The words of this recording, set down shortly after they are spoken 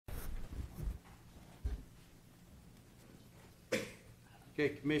Okay,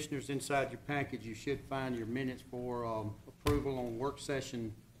 Commissioners, inside your package, you should find your minutes for approval on work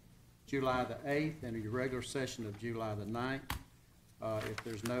session July the 8th and your regular session of July the 9th. If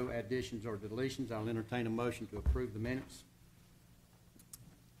there's no additions or deletions, I'll entertain a motion to approve the minutes.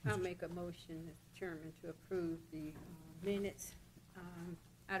 I'll make a motion, Mr. Chairman, to approve the minutes.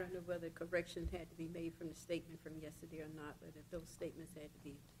 I don't know whether corrections had to be made from the statement from yesterday or not, but if those statements had to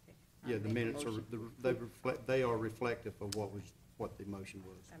be. Yeah, the minutes are, they are reflective of what the motion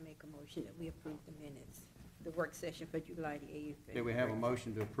was. I make a motion that we approve the minutes, the work session for July the 8th. Okay, we have a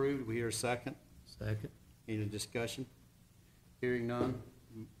motion to approve. Do we hear a second? Second. Any discussion? Hearing none,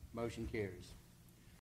 motion carries.